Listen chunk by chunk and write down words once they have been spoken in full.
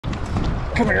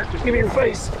Come here, give me your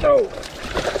face. Oh,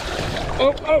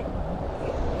 oh, oh.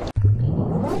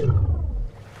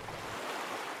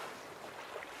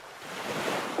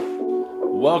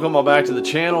 Welcome all back to the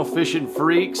channel, Fishing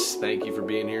Freaks. Thank you for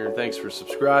being here. Thanks for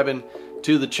subscribing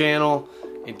to the channel.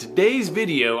 In today's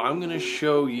video, I'm going to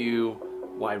show you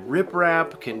why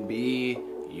riprap can be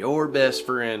your best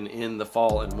friend in the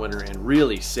fall and winter and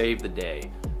really save the day.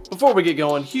 Before we get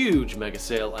going, huge mega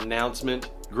sale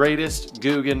announcement. Greatest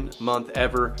GOOGAN month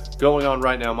ever going on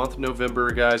right now, month of November,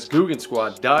 guys.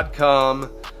 GOOGANsquad.com.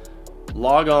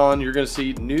 Log on. You're going to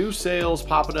see new sales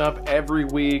popping up every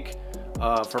week.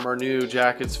 From our new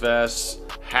jackets, vests,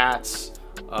 hats,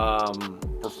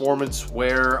 performance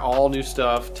wear, all new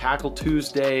stuff. Tackle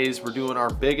Tuesdays, we're doing our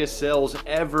biggest sales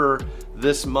ever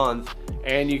this month,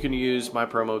 and you can use my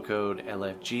promo code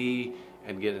LFG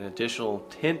and get an additional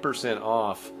 10%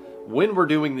 off when we're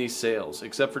doing these sales,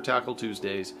 except for Tackle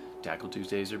Tuesdays. Tackle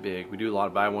Tuesdays are big. We do a lot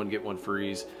of buy one, get one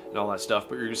frees and all that stuff,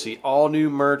 but you're gonna see all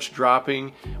new merch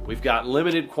dropping. We've got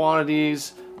limited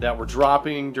quantities that we're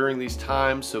dropping during these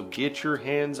times, so get your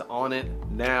hands on it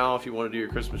now. If you want to do your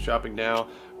Christmas shopping now,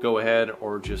 go ahead,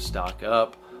 or just stock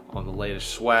up on the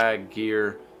latest swag,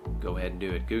 gear, go ahead and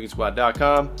do it.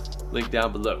 GOOGANsquad.com, link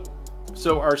down below.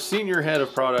 So our senior head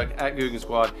of product at GOOGAN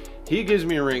Squad, he gives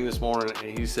me a ring this morning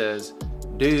and he says,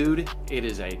 dude, it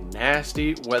is a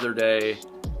nasty weather day.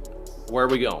 Where are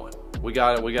we going? We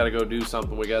gotta go do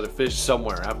something. We gotta fish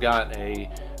somewhere. I've got a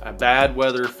bad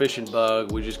weather fishing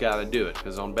bug. We just gotta do it,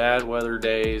 because on bad weather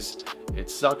days it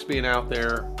sucks being out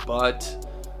there, but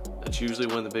that's usually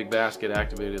when the big bass get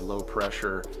activated, low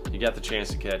pressure. You got the chance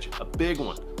to catch a big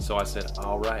one. So I said,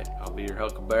 all right, I'll be your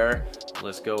huckleberry.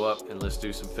 Let's go up and let's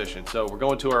do some fishing. So we're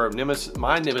going to our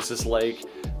my nemesis lake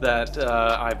that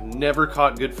I've never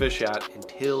caught good fish at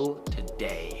until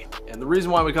today. And the reason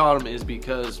why we caught them is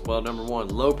because, well, number one,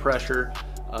 low pressure,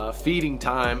 feeding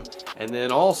time, and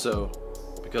then also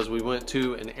because we went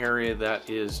to an area that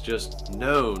is just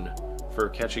known for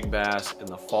catching bass in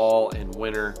the fall and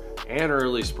winter and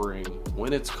early spring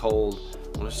when it's cold,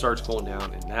 when it starts cooling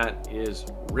down, and that is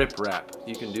riprap.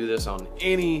 You can do this on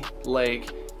any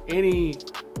lake, any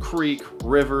creek,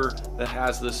 river that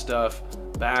has this stuff.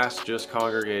 Bass just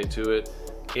congregate to it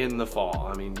in the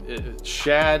fall. I mean,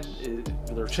 shad,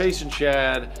 they're chasing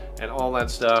shad and all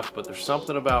that stuff, but there's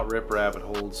something about riprap. It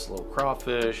holds little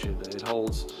crawfish, it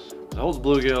holds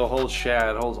bluegill, holds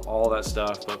shad, holds all that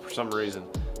stuff, but for some reason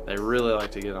they really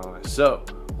like to get on it. So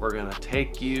we're gonna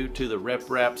take you to the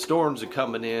riprap. Storms are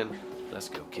coming in. Let's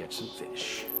go catch some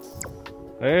fish.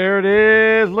 There it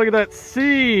is. Look at that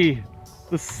sea.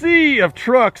 The sea of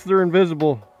trucks. They're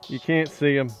invisible. You can't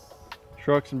see them.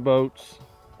 Trucks and boats.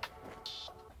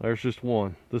 There's just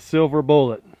one. The Silver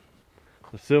Bullet.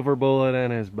 The Silver Bullet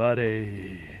and his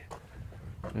buddy,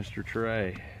 Mr.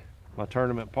 Trey, my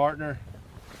tournament partner.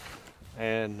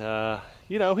 And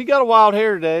you know, he got a wild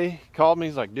hair today. He called me,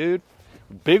 he's like, dude,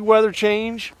 big weather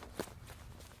change,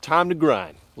 time to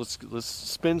grind. Let's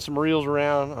spin some reels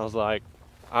around. I was like,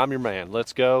 I'm your man,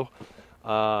 let's go.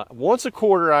 Once a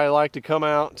quarter, I like to come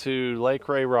out to Lake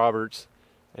Ray Roberts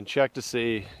and check to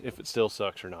see if it still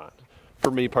sucks or not,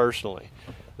 for me personally.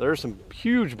 There's some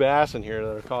huge bass in here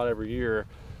that are caught every year,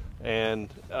 and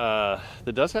that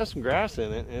does have some grass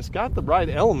in it, and it's got the right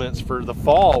elements for the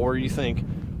fall, where you think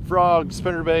frog,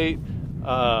 spinnerbait,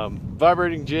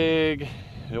 vibrating jig,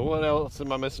 what else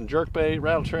am I missing? Jerkbait,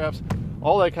 rattle traps,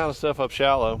 all that kind of stuff up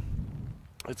shallow.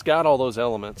 It's got all those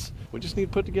elements. We just need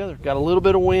to put together. Got a little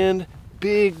bit of wind,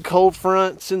 big cold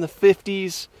fronts in the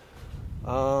 50s.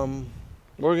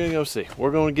 We're gonna go see.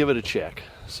 We're gonna give it a check.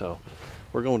 So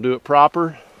we're gonna do it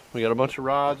proper. We got a bunch of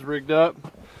rods rigged up,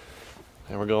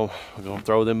 and we're gonna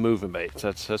throw them moving baits.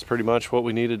 That's pretty much what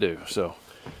we need to do. So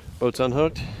boat's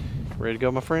unhooked. Ready to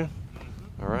go, my friend?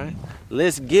 All right,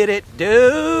 let's get it,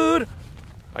 dude.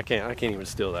 I can't even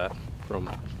steal that from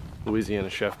Louisiana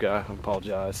Chef Guy. I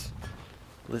apologize.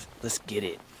 Let's get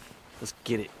it. Let's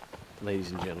get it,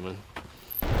 ladies and gentlemen.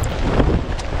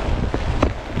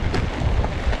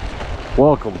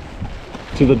 Welcome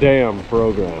to the damn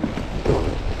program.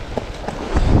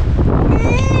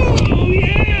 Oh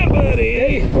yeah, buddy.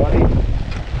 Hey, buddy.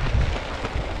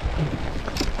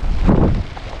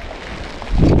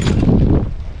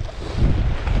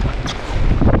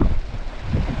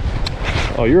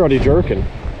 Oh, you're already jerking.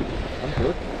 I'm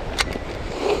jerking.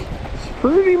 It's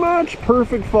pretty much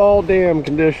perfect fall dam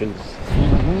conditions. I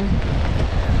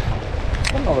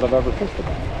don't know that I've ever fished it.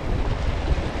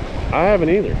 I haven't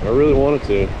either. I really wanted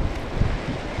to.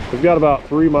 We've got about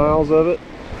 3 miles of it.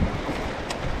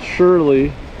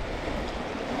 Surely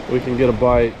we can get a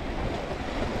bite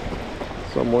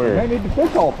somewhere. I need to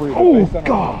fish all three. Oh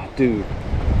God, dude!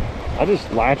 I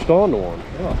just latched onto one.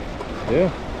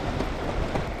 Yeah.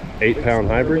 8-pound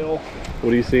hybrid. Bill.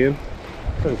 What are you seeing?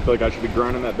 I just feel like I should be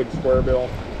grinding that big square bill.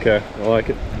 Okay, I like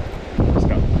it. It's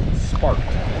got sparked.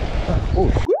 Oh,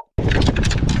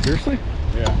 seriously?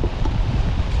 Yeah.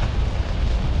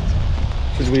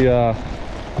 Should we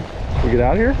get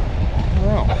out of here?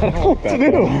 I don't know. What to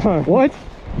do? What?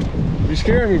 You're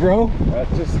scaring me, bro.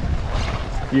 That's just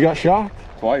You got shocked?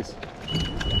 twice.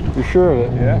 You're sure of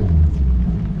it? Yeah.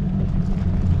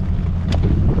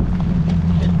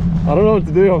 I don't know what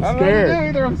to do. I'm I don't scared. know what to do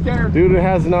either. I'm scared. Dude, it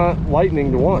has not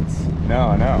lightninged once. No,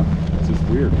 I know. It's just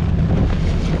weird.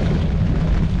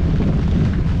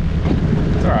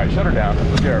 It's all right. Shut her down.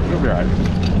 We'll be all right.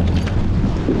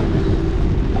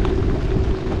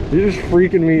 You're just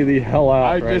freaking me the hell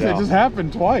out right now. It just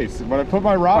happened twice. When I put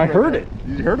my rod I in heard there. it.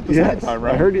 You heard it the Yes, second time,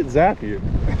 right? I heard it zap you.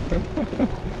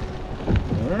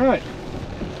 All right.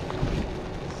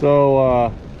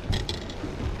 So,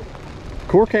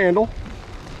 cork handle.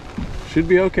 Should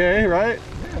be okay, right?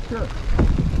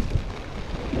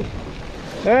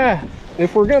 Yeah, sure.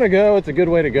 If we're gonna go, it's a good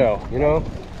way to go, you know?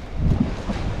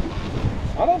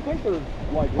 I don't think there's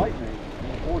like lightning in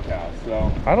the forecast, so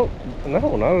No, not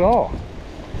at all.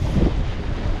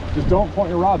 just don't point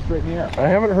your rod straight in the air. I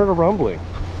haven't heard a rumbling.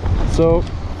 So,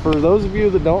 for those of you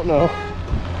that don't know,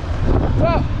 what's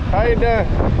up? How you doing?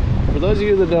 For those of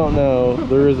you that don't know,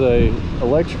 there is a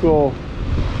electrical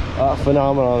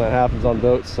phenomenon that happens on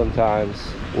boats sometimes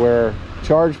where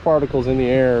charged particles in the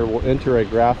air will enter a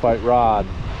graphite rod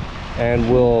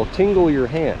and will tingle your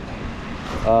hand,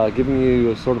 giving you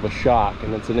a sort of a shock,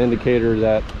 and it's an indicator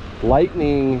that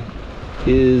lightning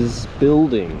is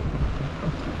building.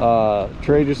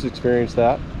 Trey just experienced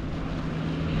that,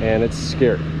 and it's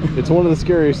scary. It's one of the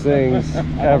scariest things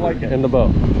ever like it. in the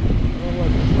boat.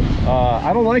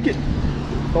 I don't like it.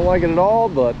 Don't like it at all,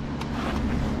 but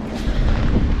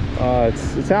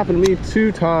it's happened to me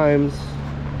 2 times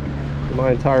in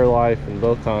my entire life, and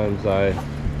both times I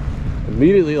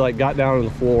immediately like got down on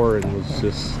the floor and was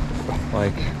just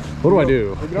like, what do I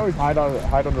do? We can always hide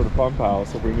under the pump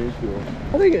house if we need to.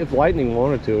 I think if lightning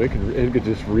wanted to, it could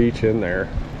just reach in there.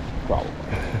 Probably.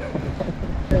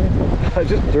 I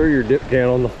just threw your dip can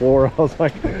on the floor. I was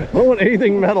like, I don't want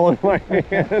anything metal in my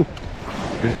hand.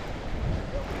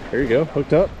 There you go,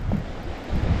 hooked up.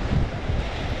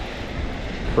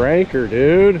 Cranker,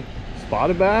 dude.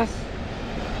 Spotted bass.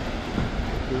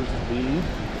 Here's the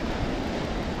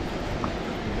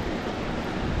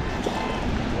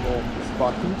little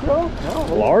spot control. No,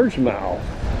 Largemouth.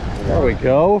 There we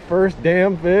go. First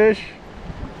damn fish.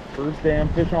 first damn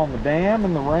fish on the dam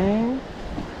in the rain.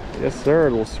 Yes, sir. A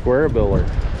little square biller.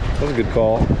 That was a good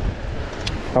call.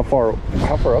 How far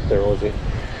up there was he?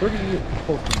 Pretty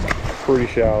close to the Pretty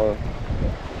shallow.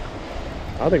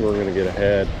 I think we're gonna get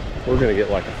ahead. We're gonna get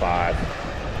like a 5.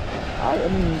 I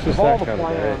mean, It's just of all that the kind of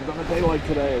plans on a day like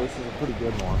today, this is a pretty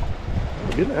good one.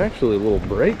 We're getting actually a little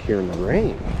break here in the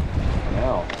rain.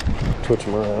 Now, Twitch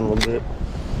them around a little bit.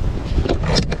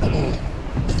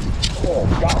 oh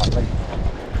God,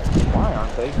 why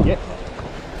aren't they getting it?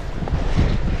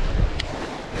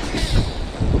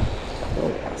 Oh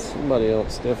yeah, somebody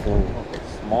else definitely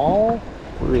Small.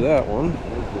 threw that one.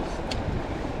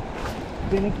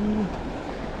 Finicky.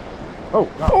 Oh,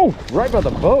 God. Oh, right by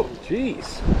the boat.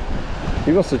 Jeez.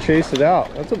 He must have chased it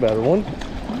out. That's a better one.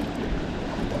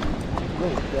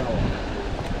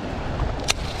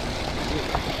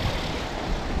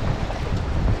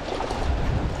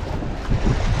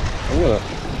 I'm gonna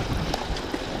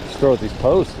just throw at these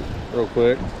posts real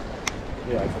quick.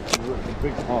 Yeah, it's a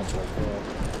big pump like that.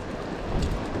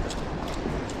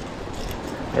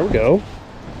 There we go.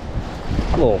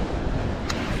 A little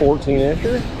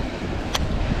 14-incher.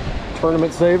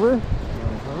 Tournament saver.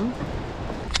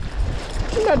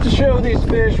 I'm about to show these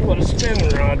fish what a spinning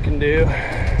rod can do.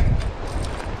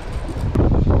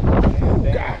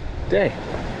 God dang.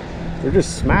 They're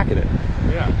just smacking it.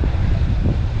 Yeah.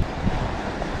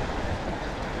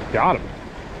 Got him.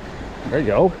 There you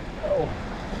go. Oh,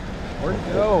 where'd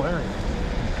he go? There he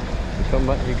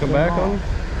is. You come back on?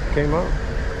 Came up?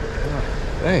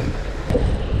 Dang.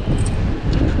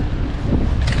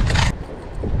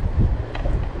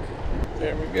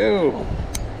 There we go.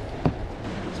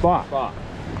 Spot. Spot.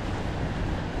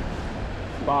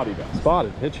 Spotty bass.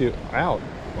 Spotted. Hit you out.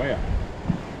 Way out.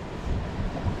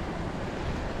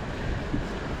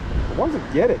 The ones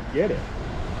that get it.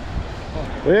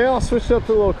 Well, I switched up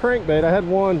to a little crankbait. I had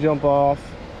one jump off.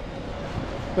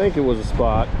 I think it was a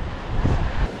spot.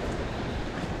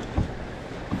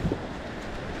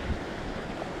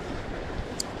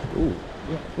 Ooh.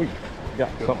 Yeah. We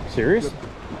got something serious.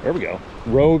 There we go.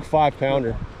 Rogue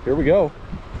 5-pounder. Here we go.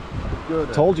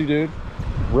 Good. Told you, dude.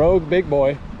 Rogue big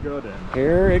boy. Good.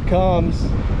 Here it comes.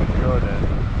 Good.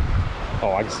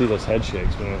 Oh, I can see those head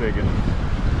shakes, man. Big.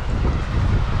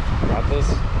 Got this.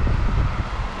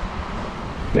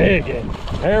 Big.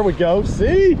 There we go.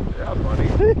 See? Yeah, buddy.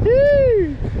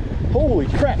 Holy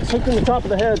crap! It's hooked in the top of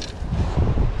the head.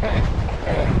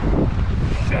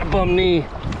 Got a bum knee.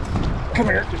 Come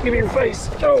here. Give me your face.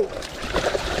 Oh.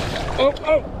 Oh.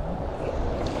 Oh.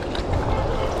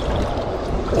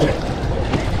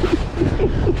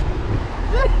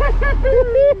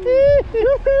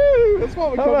 That's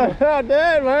what we How call about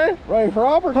that, man? Ray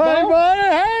Roberts. Hey, buddy.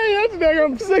 Hey, that's a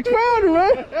damn 6-pounder,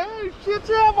 man. Hey, shit,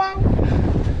 yeah, man.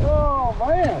 Oh,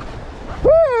 man.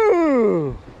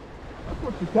 Woo! That's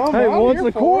what you come Hey, out once here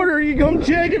a for. quarter, you come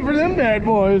check it for them bad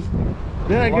boys.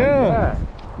 There you Like go. that.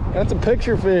 That's a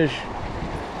picture fish.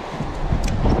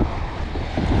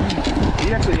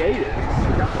 He actually ate it.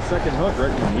 He got the second hook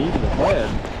right in the meat of the head.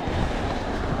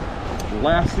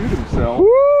 Lassoed himself.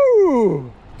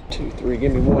 Woo! 2, 3,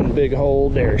 give me one big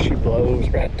hold. There she blows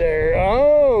right there.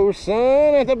 Oh,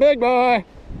 son, that's a big boy.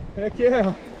 Heck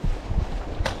yeah.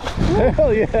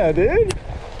 Hell yeah, dude.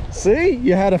 See,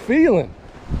 you had a feeling.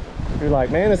 You're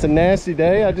like, man, it's a nasty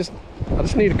day. I just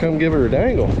need to come give her a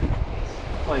dangle.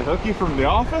 Like Hooky from The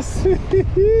Office.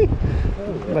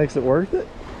 Makes it worth it.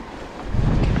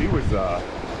 He was up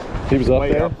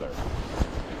way there. up there.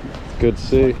 Good to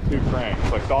see. 2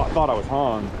 cranks. Like thought I was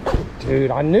hung.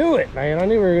 Dude, I knew it, man. I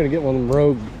knew we were gonna get one of them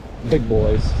rogue big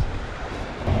boys.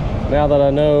 Now that I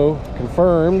know,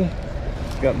 confirmed,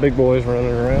 got big boys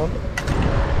running around.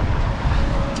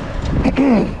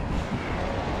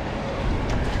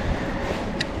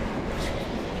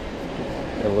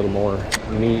 Got a little more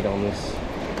meat on this.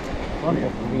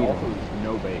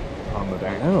 No bait on the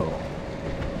bank. No.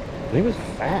 And he was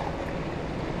fat.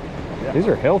 Yeah. These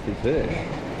are healthy fish.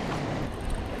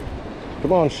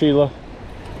 Come on, Sheila.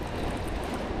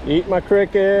 Eat my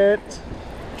cricket.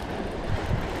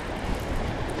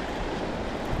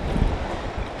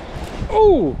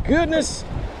 Oh, goodness.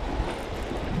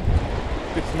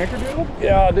 Good snickerdoodle?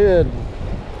 Yeah, I did.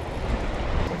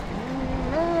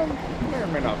 May or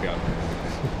may not be on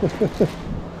there.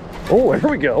 Oh, there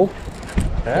we go.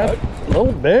 That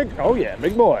little big. Oh, yeah,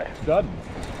 big boy. Stud.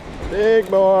 Big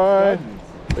boy.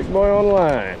 Stud. Big boy on the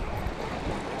line.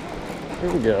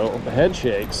 Here we go. The head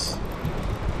shakes.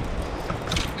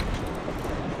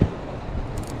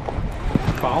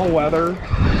 Foul weather,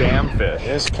 damn fish.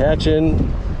 Just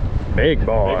catching big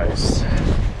boys.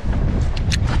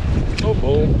 Oh,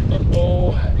 oh.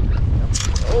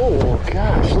 Oh,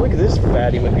 gosh. Look at this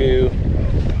fatty Magoo.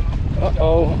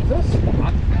 Uh-oh. Is that a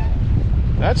spot?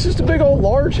 That's just a big old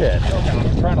large head. Okay,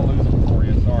 I'm trying to lose it for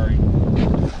you, sorry.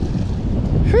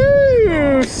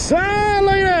 Whew, son,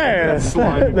 look at that. That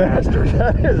slimy bastard.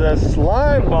 That is a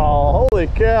slime ball. Holy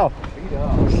cow.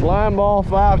 Slime ball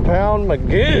 5-pound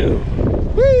Magoo.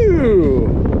 Woo!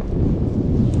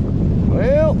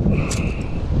 Well,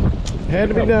 had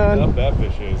to be done. That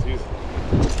fish is. He's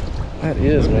That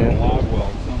is, man. live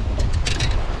well.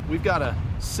 We've got a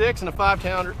 6 and a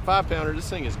 5-pounder. This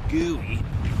thing is gooey.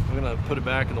 I'm gonna put it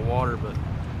back in the water, but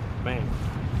man,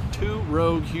 2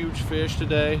 rogue huge fish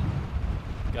today.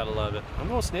 Gotta love it. I'm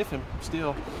gonna sniff him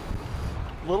still.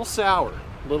 A little sour,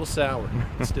 but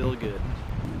still good.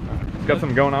 He's got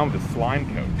something going on with his slime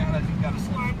coat. Got a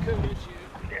slime coat issue.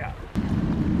 Yeah.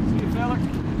 See you, fella?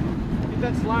 Get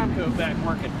that slime coat back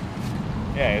working.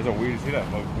 Yeah, he's a weird. See that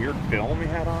weird film he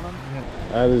had on him?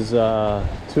 That is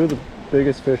 2 of the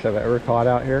biggest fish I've ever caught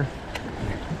out here.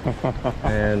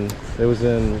 And it was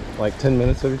in like 10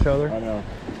 minutes of each other. I know.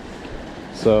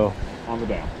 So On the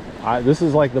dam. this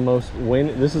is like the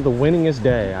this is the winningest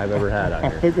day I've ever had out I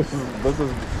here. think this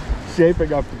is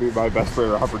shaping up to be my best Ray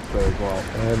Roberts day as well.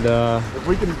 And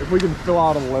If we can fill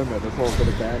out a limit, this whole bit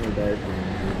of banner day.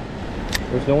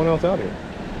 there's no one else out here.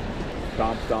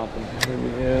 Stomping.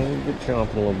 Yeah, we get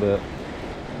chomping a little bit.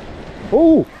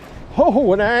 Oh,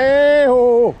 oh, and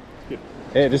oh!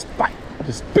 Hey, just bite,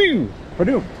 just pew!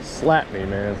 Padoom. Slap me,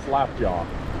 man. Slap jaw.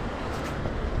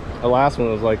 The last one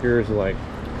was like yours, like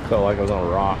felt like I was on a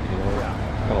rock, you know.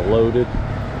 Yeah. Kind of loaded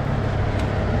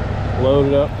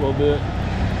up a little bit.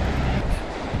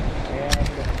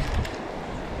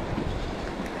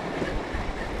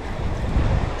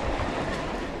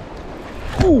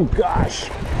 Oh gosh.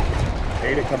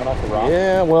 Ate it coming off the rock.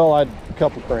 Yeah, well, I had a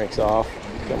couple cranks off.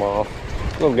 Come off.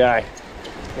 Little guy.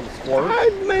 Gonna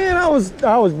squirt. Man, I was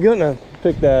gonna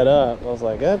pick that up. I was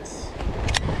like, I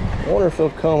wonder if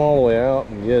he'll come all the way out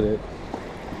and get it.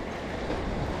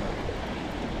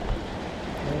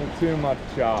 Let's too much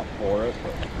chop for it,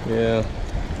 but Yeah.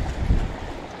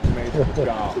 made the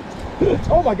chop.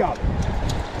 Oh my God!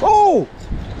 Oh!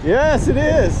 Yes, it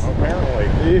is. Apparently.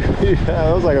 Yeah,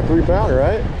 that was like a 3-pounder,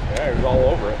 right? Yeah, he was all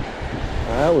over it.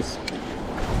 That was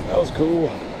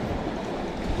cool.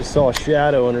 Just saw a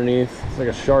shadow underneath. It's like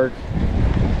a shark.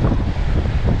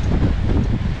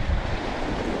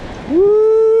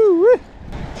 Woo!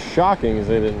 Shocking is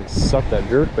they didn't suck that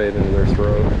jerk bait into their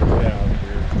throat. Yeah, that was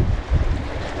weird.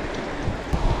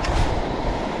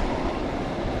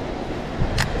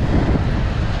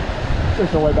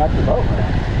 Just the way back to the boat,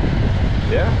 man.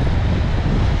 Yeah.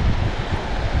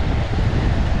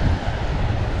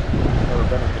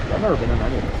 I've never been in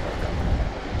any of this.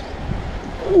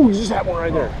 Oh, you just had one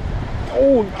right there.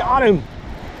 Oh, got him.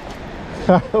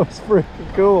 That was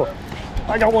freaking cool.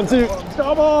 I got one too.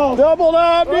 Double! Doubled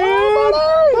up, dude.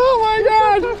 Oh my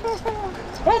God.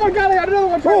 Oh my God, I got another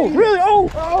one. Oh, really?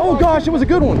 Oh gosh, it was a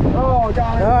good one. Oh,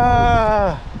 got it.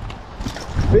 Ah,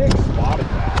 Big spotted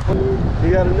bass. he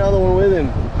got another one with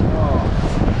him. Oh.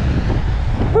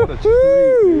 What a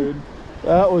treat, dude.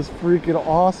 That was freaking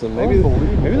awesome. Maybe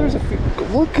there's a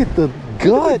look at the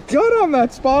gut. Gut on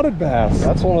that spotted bass.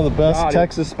 That's one of the best Got it.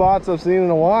 Texas spots I've seen in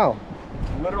a while.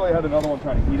 Literally had another one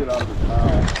trying to eat it out of his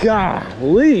mouth.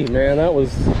 Golly, man, that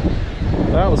was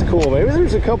cool. Maybe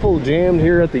there's a couple jammed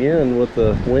here at the end with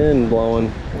the wind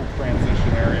blowing. Little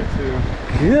transition area too.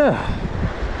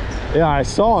 Yeah, I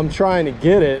saw him trying to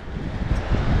get it.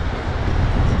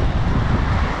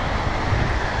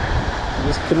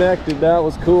 Just connected. That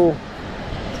was cool.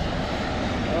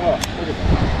 Oh, look at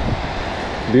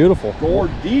that. Beautiful.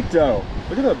 Gordito.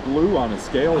 Look at that blue on his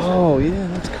scales. Oh yeah,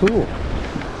 that's cool.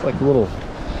 It's like a little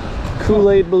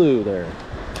Kool-Aid blue there.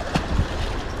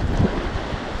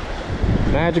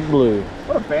 Magic blue.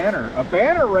 What a banner. A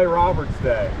banner Ray Roberts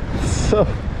Day. So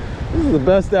this is the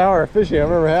best hour of fishing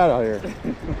I've ever had out here.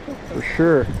 For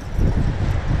sure.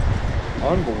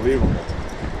 Unbelievable.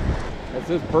 This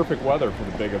is perfect weather for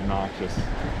the big obnoxious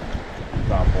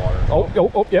saltwater.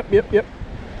 Oh, yep.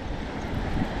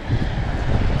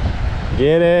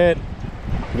 Get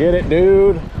it,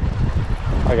 dude.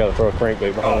 I gotta throw a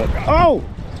crankbait behind it. Oh!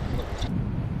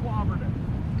 Clobbered it.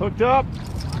 Hooked up.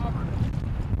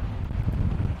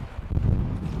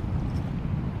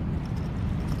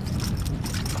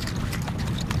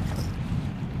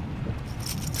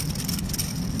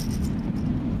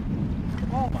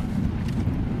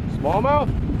 Smallmouth?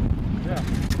 Yeah.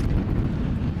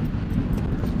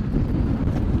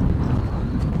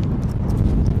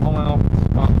 Smallmouth,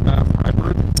 smallmouth,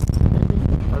 hybrid.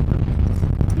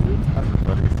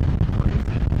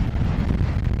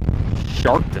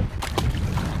 Sharked it.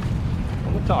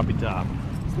 On the toppy top.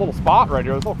 This little spot right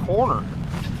here, this little corner.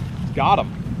 It's got him.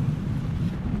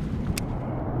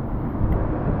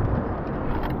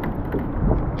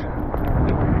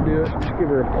 Do it. Just give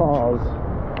her a pause.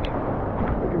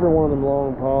 Give her one of them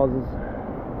long pauses.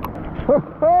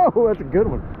 Oh, that's a good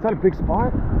one. Is that a big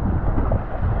spot?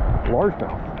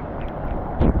 Largemouth.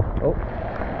 Oh,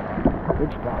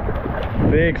 big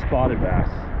spot. Big spotted bass.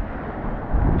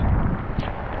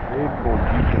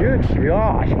 Good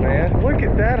gosh, man. Look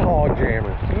at that hog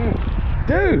jammer.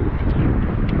 Dude.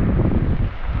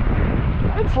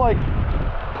 That's like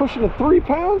pushing a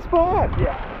 3-pound spot.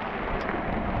 Yeah.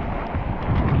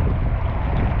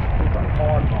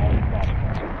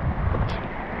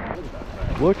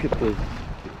 Look at the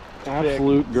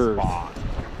absolute girth. Spot.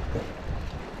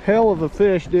 Hell of a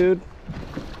fish, dude.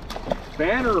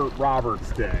 Banner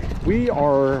Roberts Day. We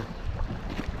are,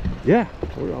 yeah,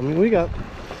 I mean, we got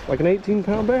like an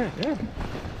 18-pound bass. Yeah.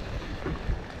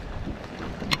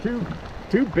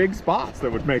 Two big spots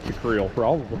that would make the creel,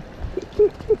 probably.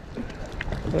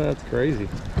 That's crazy.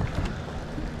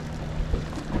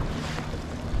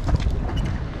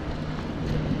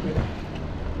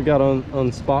 We got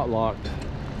unspot locked.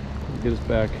 Get us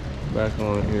back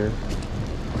on it here.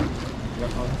 Got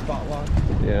unspot lock?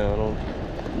 Yeah, I don't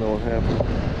know what happened.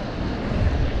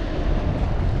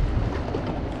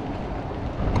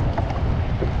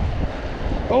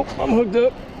 Oh, I'm hooked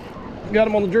up. Got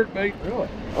him on the jerk bait. Really?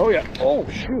 Oh yeah. Oh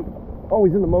shoot. Oh,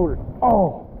 he's in the motor.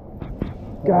 Oh.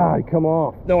 God, come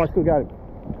off. No, I still got him.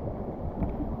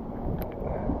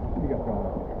 You got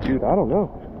going. Dude, I don't know.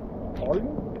 Are you?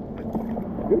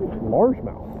 Good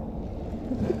largemouth.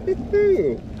 What a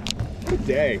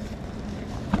day.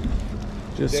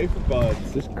 Just Day for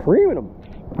buds. Just creaming them.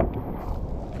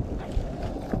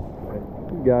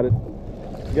 You got it.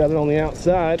 Got it on the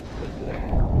outside.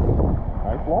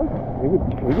 Nice largemouth.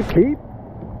 We could keep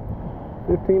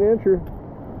 15-incher.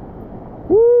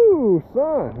 Woo,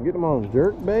 son! Get them on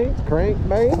jerk baits, crank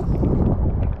baits.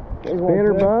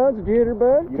 Spinnerbugs,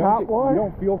 jitterbugs, top water. You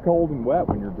don't feel cold and wet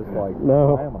when you're just like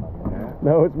slamming them, man.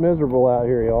 No, it's miserable out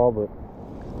here, y'all, but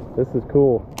this is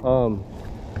cool.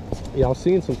 Yeah, I was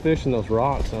seeing some fish in those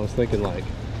rocks, and I was thinking, like,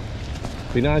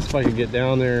 it'd be nice if I could get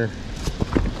down there,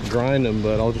 grind them,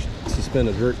 but I'll just suspend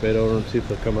a jerkbait over them, see if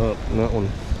they'll come up. And that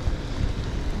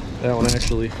one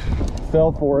actually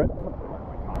fell for it.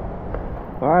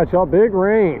 All right, y'all, big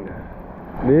rain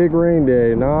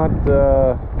day. Not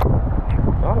a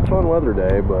fun weather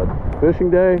day, but fishing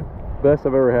day, best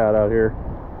I've ever had out here.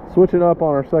 Switching up on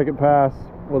our second pass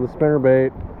with a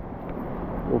spinnerbait,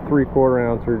 little 3/4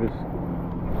 ouncer, just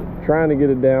trying to get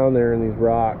it down there in these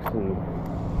rocks, and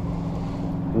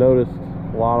noticed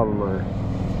a lot of them are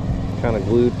kind of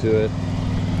glued to it.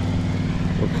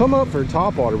 They'll come up for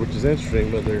topwater, which is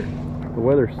interesting, but the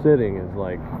way they're sitting is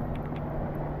like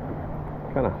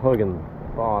kind of hugging the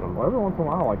bottom. Well, every once in a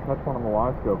while I catch one on the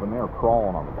live scope and they're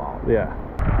crawling on the bottom. Yeah.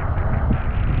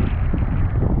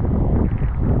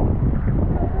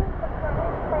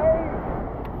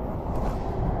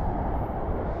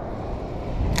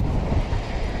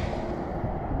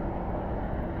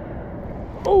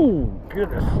 Oh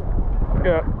goodness,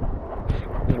 got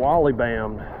wally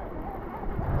bammed.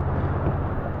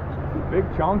 Big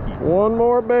chunky. One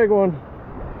more big one.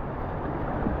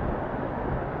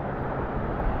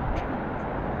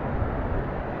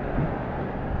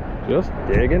 Just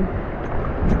digging.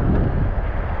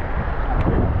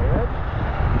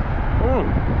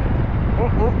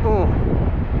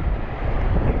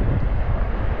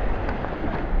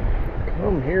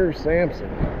 Come here, Samson.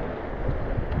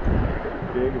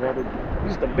 Big-headed.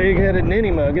 Just a big-headed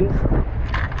ninny muggins.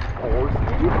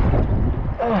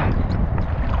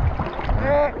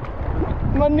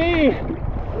 My knee.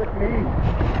 Trick knee.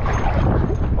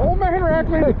 Oh man,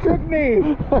 Rackley, the trick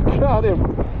knee. I got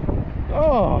him.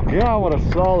 Oh God, what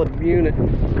a solid unit.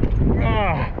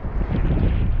 Ah,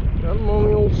 got him on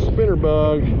the old spinner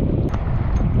bug.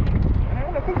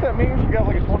 I think that means you got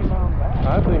like a 20-pound bass.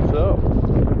 I think so.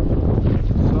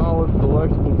 Solid,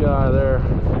 delectable guy there.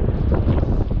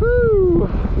 Woo!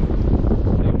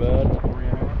 See, bud.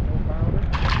 3.5, 4-pounder.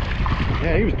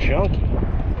 Yeah, he was chunky.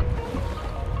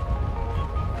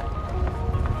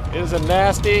 It is a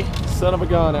nasty son of a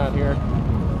gun out here.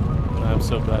 But I'm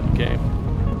so glad it came.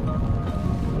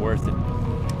 Worth it.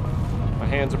 My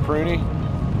hands are pruny,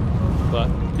 but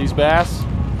these bass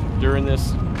during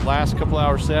this last couple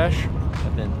hour sesh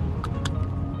have been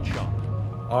chunk.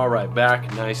 All right,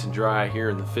 back nice and dry here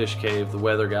in the fish cave. The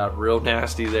weather got real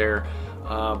nasty there,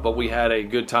 but we had a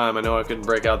good time. I know I couldn't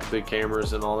break out the big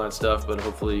cameras and all that stuff, but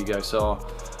hopefully you guys saw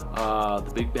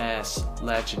the big bass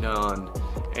latching on.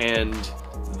 And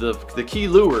the key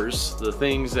lures, the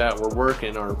things that we're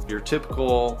working, are your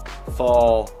typical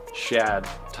fall shad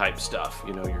type stuff.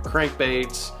 You know, your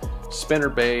crankbaits, spinner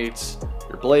baits,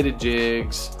 your bladed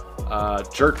jigs,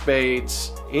 jerk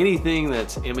baits, anything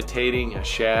that's imitating a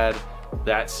shad.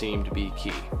 That seemed to be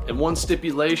key. And one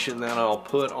stipulation that I'll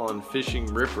put on fishing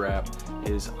riprap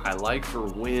is I like for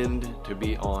wind to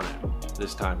be on it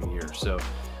this time of year. So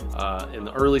in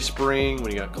the early spring,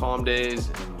 when you got calm days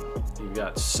and you've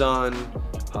got sun,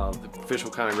 the fish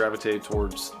will kind of gravitate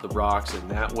towards the rocks in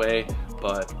that way.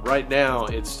 But right now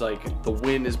it's like the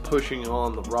wind is pushing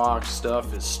on the rocks,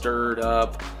 stuff is stirred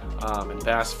up, and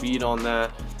bass feed on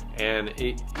that. And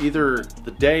either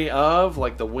the day of,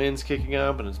 like the wind's kicking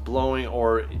up and it's blowing,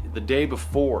 or the day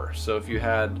before. So if you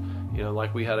had, you know,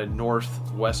 like we had a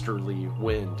northwesterly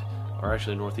wind, or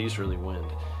actually northeasterly wind,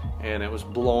 and it was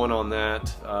blowing on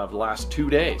that the last 2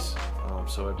 days.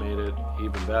 So it made it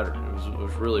even better. It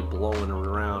was really blowing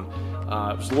around.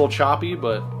 It was a little choppy,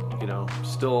 but you know,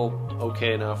 still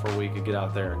okay enough where we could get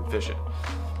out there and fish it.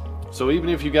 So even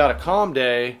if you got a calm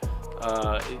day,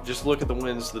 just look at the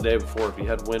winds the day before. If you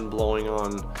had wind blowing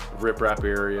on the riprap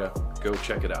area, go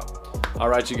check it out. All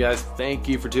right, you guys, thank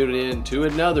you for tuning in to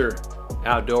another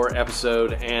outdoor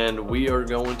episode, and we are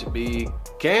going to be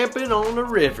camping on the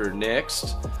river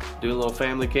next. Do a little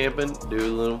family camping, do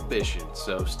a little fishing.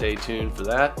 So stay tuned for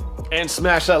that. And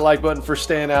smash that like button for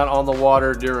staying out on the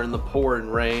water during the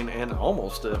pouring rain and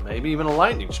almost maybe even a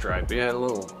lightning strike. We had a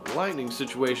little lightning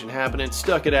situation happening,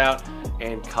 stuck it out,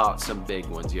 and caught some big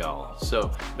ones, y'all.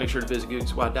 So make sure to visit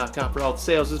GOOGAN for all the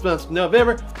sales this month of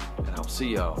November, and I'll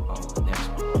see y'all on the next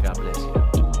one. God bless you.